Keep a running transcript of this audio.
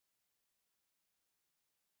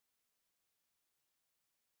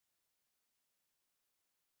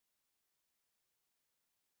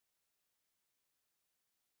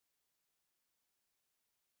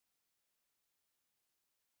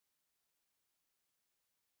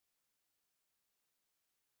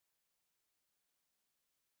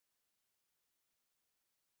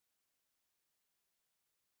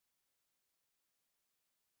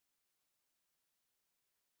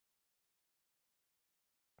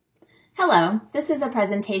Hello, this is a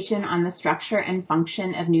presentation on the structure and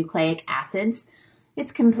function of nucleic acids.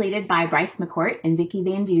 It's completed by Bryce McCourt and Vicki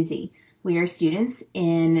Van Duzy. We are students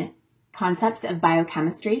in Concepts of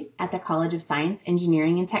Biochemistry at the College of Science,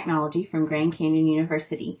 Engineering, and Technology from Grand Canyon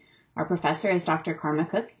University. Our professor is Dr. Karma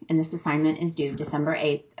Cook, and this assignment is due December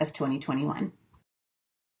 8th of 2021.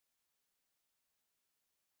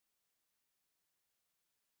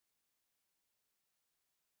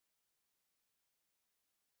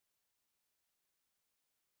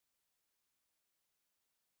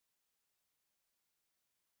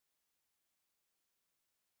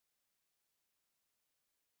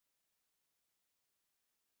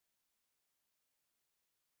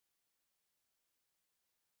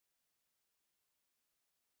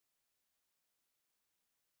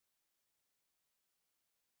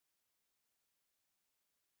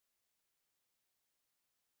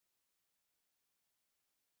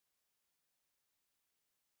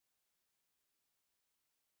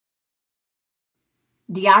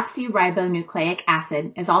 Deoxyribonucleic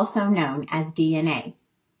acid is also known as DNA.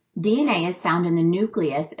 DNA is found in the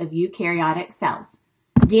nucleus of eukaryotic cells.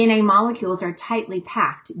 DNA molecules are tightly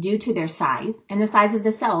packed due to their size and the size of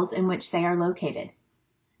the cells in which they are located.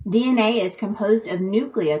 DNA is composed of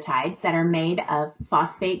nucleotides that are made of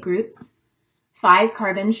phosphate groups,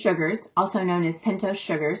 5-carbon sugars, also known as pentose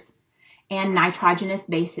sugars, and nitrogenous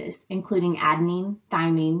bases, including adenine,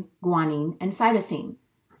 thymine, guanine, and cytosine.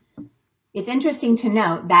 It's interesting to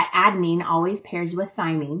note that adenine always pairs with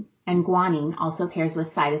thymine, and guanine also pairs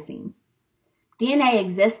with cytosine. DNA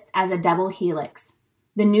exists as a double helix.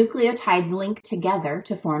 The nucleotides link together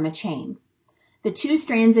to form a chain. The two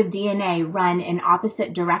strands of DNA run in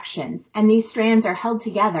opposite directions, and these strands are held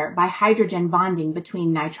together by hydrogen bonding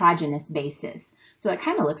between nitrogenous bases. So it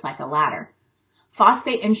kind of looks like a ladder.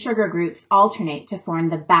 Phosphate and sugar groups alternate to form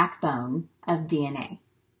the backbone of DNA.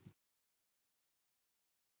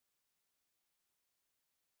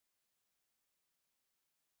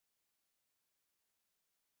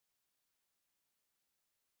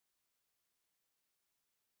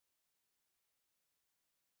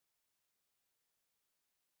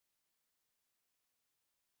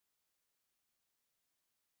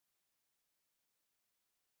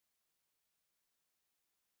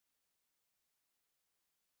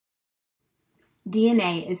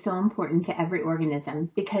 DNA is so important to every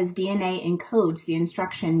organism because DNA encodes the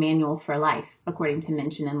instruction manual for life, according to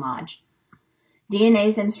Minchin and Lodge.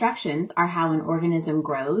 DNA's instructions are how an organism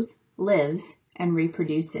grows, lives, and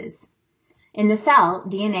reproduces. In the cell,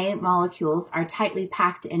 DNA molecules are tightly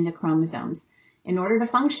packed into chromosomes. In order to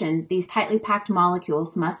function, these tightly packed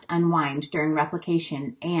molecules must unwind during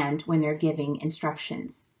replication and when they're giving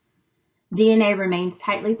instructions. DNA remains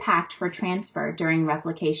tightly packed for transfer during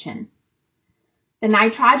replication. The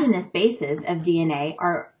nitrogenous bases of DNA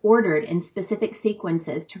are ordered in specific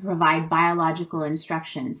sequences to provide biological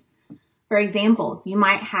instructions. For example, you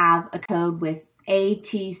might have a code with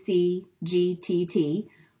ATCGTT,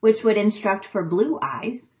 which would instruct for blue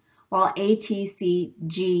eyes, while ATCGCT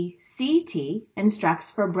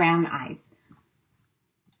instructs for brown eyes.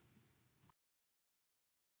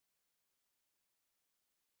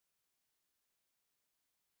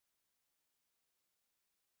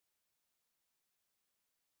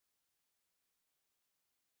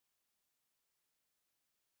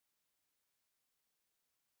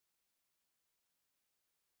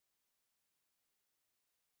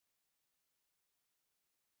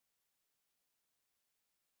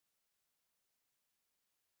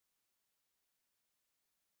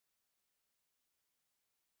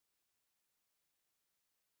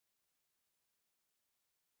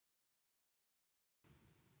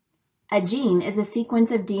 A gene is a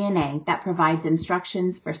sequence of DNA that provides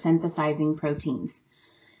instructions for synthesizing proteins.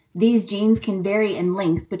 These genes can vary in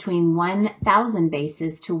length between 1,000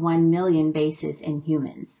 bases to 1 million bases in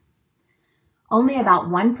humans. Only about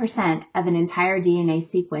 1% of an entire DNA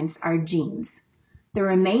sequence are genes. The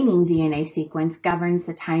remaining DNA sequence governs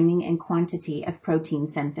the timing and quantity of protein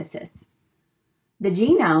synthesis. The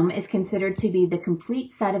genome is considered to be the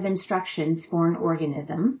complete set of instructions for an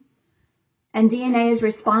organism, and DNA is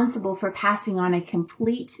responsible for passing on a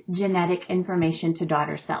complete genetic information to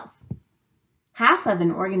daughter cells. Half of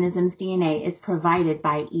an organism's DNA is provided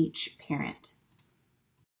by each parent.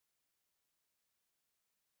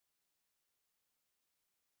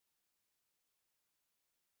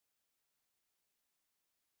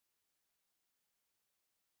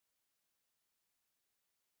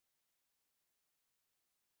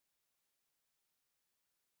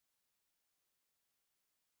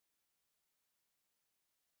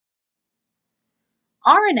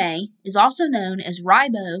 RNA is also known as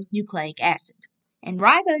ribonucleic acid. And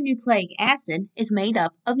ribonucleic acid is made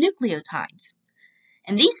up of nucleotides.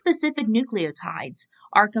 And these specific nucleotides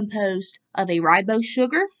are composed of a ribose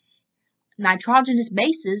sugar, nitrogenous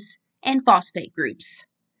bases, and phosphate groups.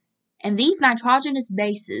 And these nitrogenous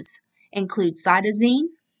bases include cytosine,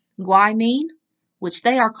 guanine, which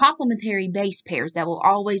they are complementary base pairs that will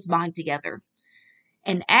always bind together.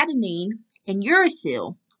 And adenine and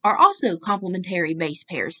uracil are also complementary base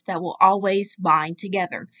pairs that will always bind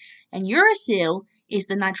together. And uracil is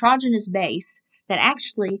the nitrogenous base that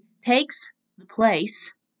actually takes the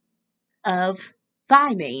place of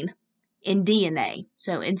thymine in DNA.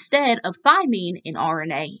 So instead of thymine in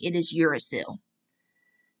RNA, it is uracil.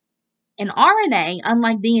 In RNA,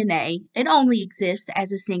 unlike DNA, it only exists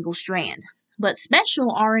as a single strand. But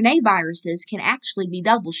special RNA viruses can actually be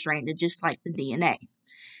double-stranded just like the DNA.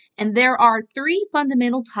 And there are three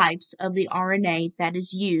fundamental types of the RNA that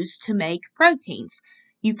is used to make proteins.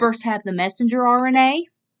 You first have the messenger RNA,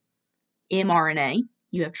 mRNA.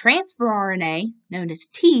 You have transfer RNA, known as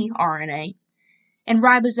tRNA, and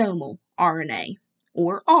ribosomal RNA,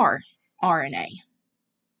 or rRNA.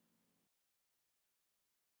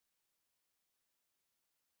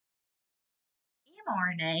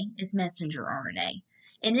 mRNA is messenger RNA,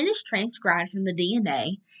 and it is transcribed from the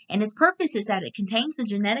DNA, and its purpose is that it contains the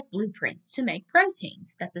genetic blueprint to make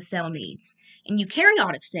proteins that the cell needs. In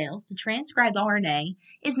eukaryotic cells, the transcribed RNA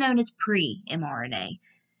is known as pre-mRNA,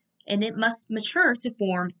 and it must mature to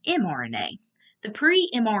form mRNA. The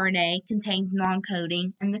pre-mRNA contains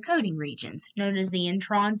non-coding and the coding regions, known as the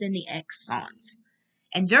introns and the exons.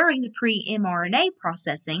 And during the pre-mRNA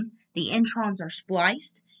processing, the introns are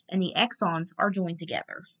spliced and the exons are joined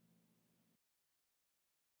together.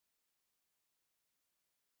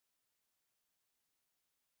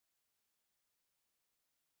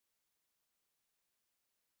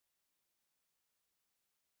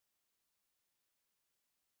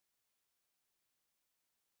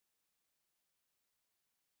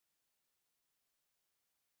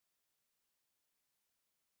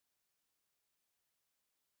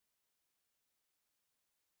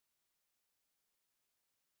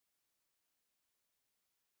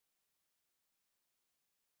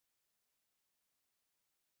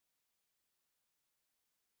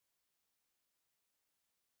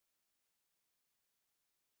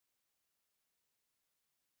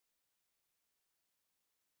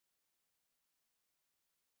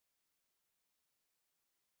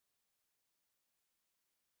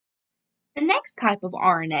 The next type of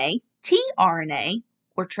RNA, tRNA,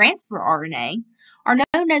 or transfer RNA, are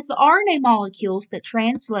known as the RNA molecules that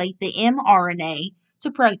translate the mRNA to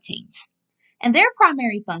proteins. And their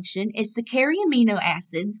primary function is to carry amino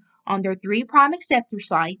acids on their 3' acceptor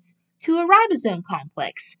sites to a ribosome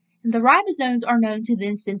complex. And the ribosomes are known to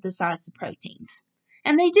then synthesize the proteins.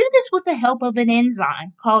 And they do this with the help of an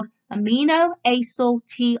enzyme called amino-acyl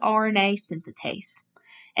tRNA synthetase.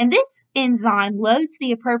 And this enzyme loads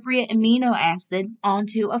the appropriate amino acid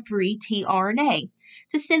onto a free tRNA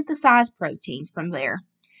to synthesize proteins from there.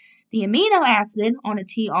 The amino acid on a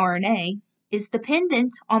tRNA is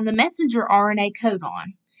dependent on the messenger RNA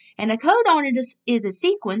codon, and a codon is a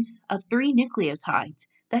sequence of 3 nucleotides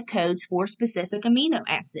that codes for a specific amino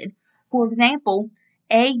acid. For example,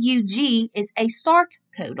 AUG is a start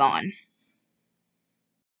codon.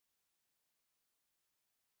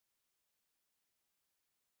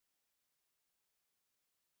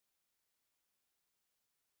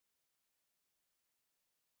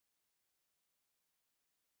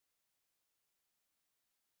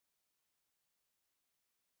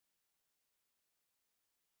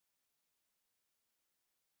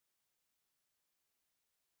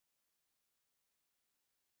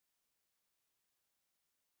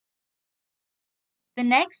 The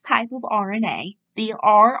next type of RNA, the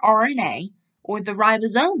rRNA, or the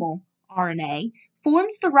ribosomal RNA,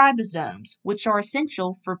 forms the ribosomes, which are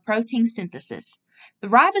essential for protein synthesis. The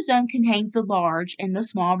ribosome contains the large and the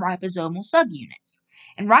small ribosomal subunits,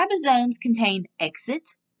 and ribosomes contain exit,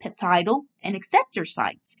 peptidal, and acceptor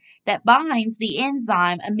sites that binds the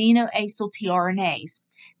enzyme amino-acyl tRNAs.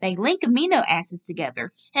 They link amino acids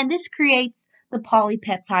together, and this creates the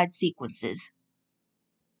polypeptide sequences.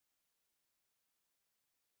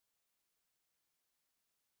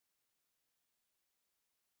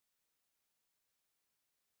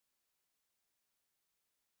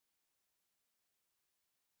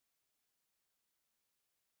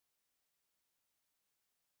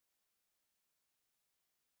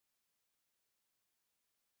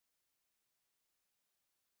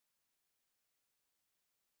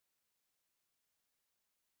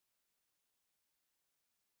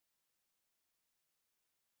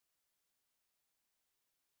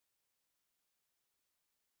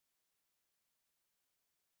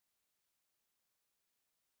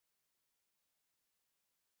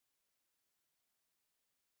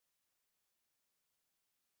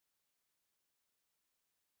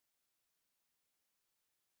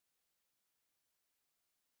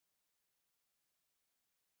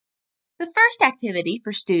 The first activity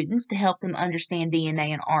for students to help them understand DNA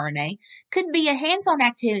and RNA could be a hands-on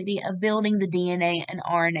activity of building the DNA and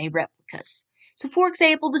RNA replicas. So for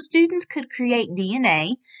example, the students could create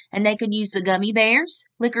DNA and they could use the gummy bears,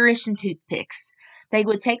 licorice, and toothpicks. They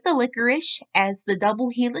would take the licorice as the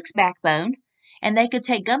double helix backbone, and they could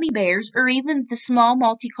take gummy bears or even the small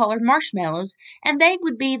multicolored marshmallows, and they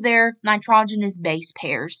would be their nitrogenous base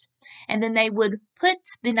pairs. And then they would put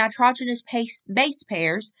the nitrogenous base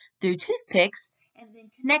pairs through toothpicks and then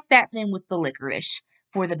connect that then with the licorice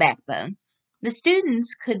for the backbone. The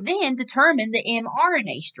students could then determine the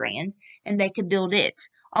mRNA strand and they could build it,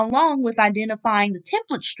 along with identifying the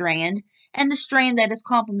template strand and the strand that is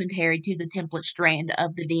complementary to the template strand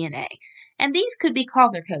of the DNA. And these could be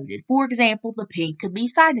color-coded. For example, the pink could be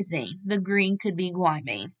cytosine, the green could be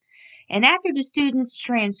guanine. And after the students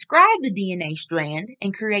transcribe the DNA strand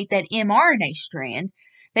and create that mRNA strand,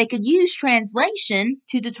 they could use translation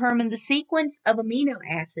to determine the sequence of amino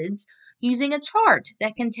acids using a chart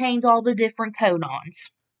that contains all the different codons.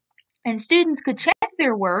 And students could check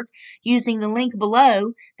their work using the link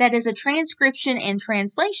below that is a transcription and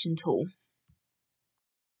translation tool.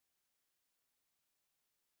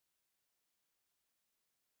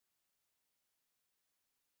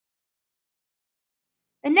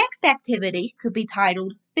 The next activity could be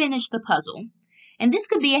titled Finish the Puzzle. And this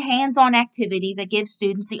could be a hands-on activity that gives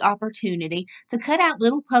students the opportunity to cut out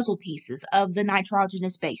little puzzle pieces of the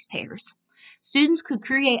nitrogenous base pairs. Students could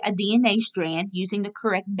create a DNA strand using the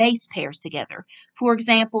correct base pairs together. For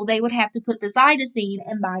example, they would have to put the cytosine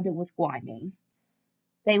and bind it with guanine.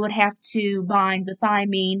 They would have to bind the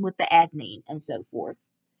thymine with the adenine, and so forth.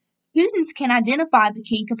 Students can identify the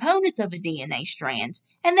key components of a DNA strand,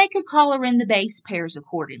 and they could color in the base pairs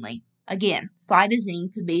accordingly. Again,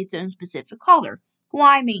 cytosine could be its own specific color.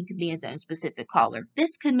 Guanine could be its own specific color.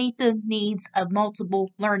 This could meet the needs of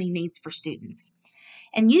multiple learning needs for students.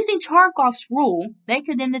 And using Chargaff's rule, they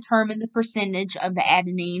could then determine the percentage of the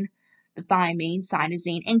adenine, the thymine,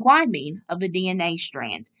 cytosine, and guanine of a DNA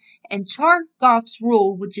strand. And Chargaff's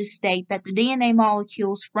rule would just state that the DNA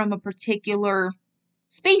molecules from a particular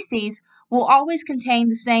species will always contain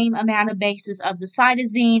the same amount of bases of the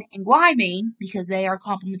cytosine and guanine because they are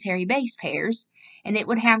complementary base pairs, and it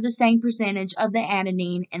would have the same percentage of the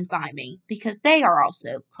adenine and thymine because they are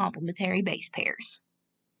also complementary base pairs.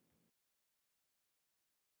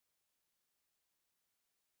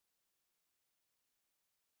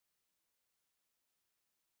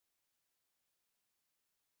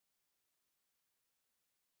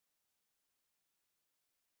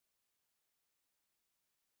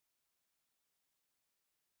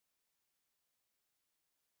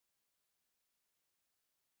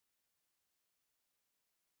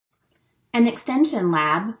 An extension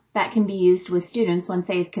lab that can be used with students once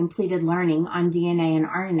they've completed learning on DNA and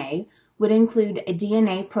RNA would include a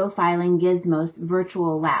DNA profiling gizmos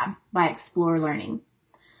virtual lab by Explore Learning.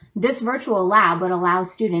 This virtual lab would allow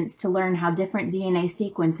students to learn how different DNA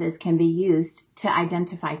sequences can be used to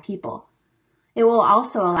identify people. It will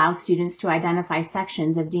also allow students to identify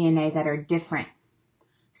sections of DNA that are different.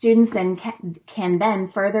 Students then can then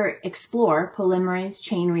further explore polymerase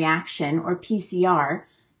chain reaction, or PCR,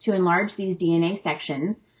 to enlarge these DNA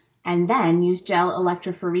sections, and then use gel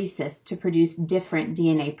electrophoresis to produce different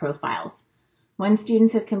DNA profiles. When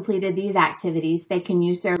students have completed these activities, they can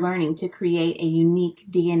use their learning to create a unique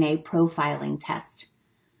DNA profiling test.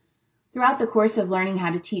 Throughout the course of learning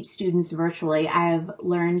how to teach students virtually, I have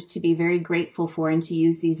learned to be very grateful for and to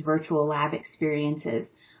use these virtual lab experiences.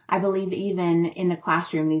 I believe even in the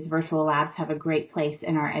classroom, these virtual labs have a great place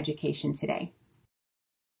in our education today.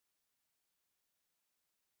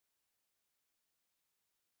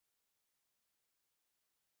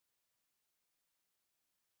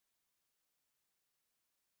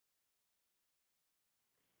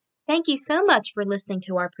 Thank you so much for listening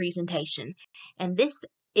to our presentation. And this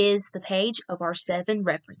is the page of our 7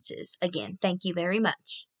 references. Again, thank you very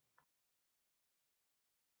much.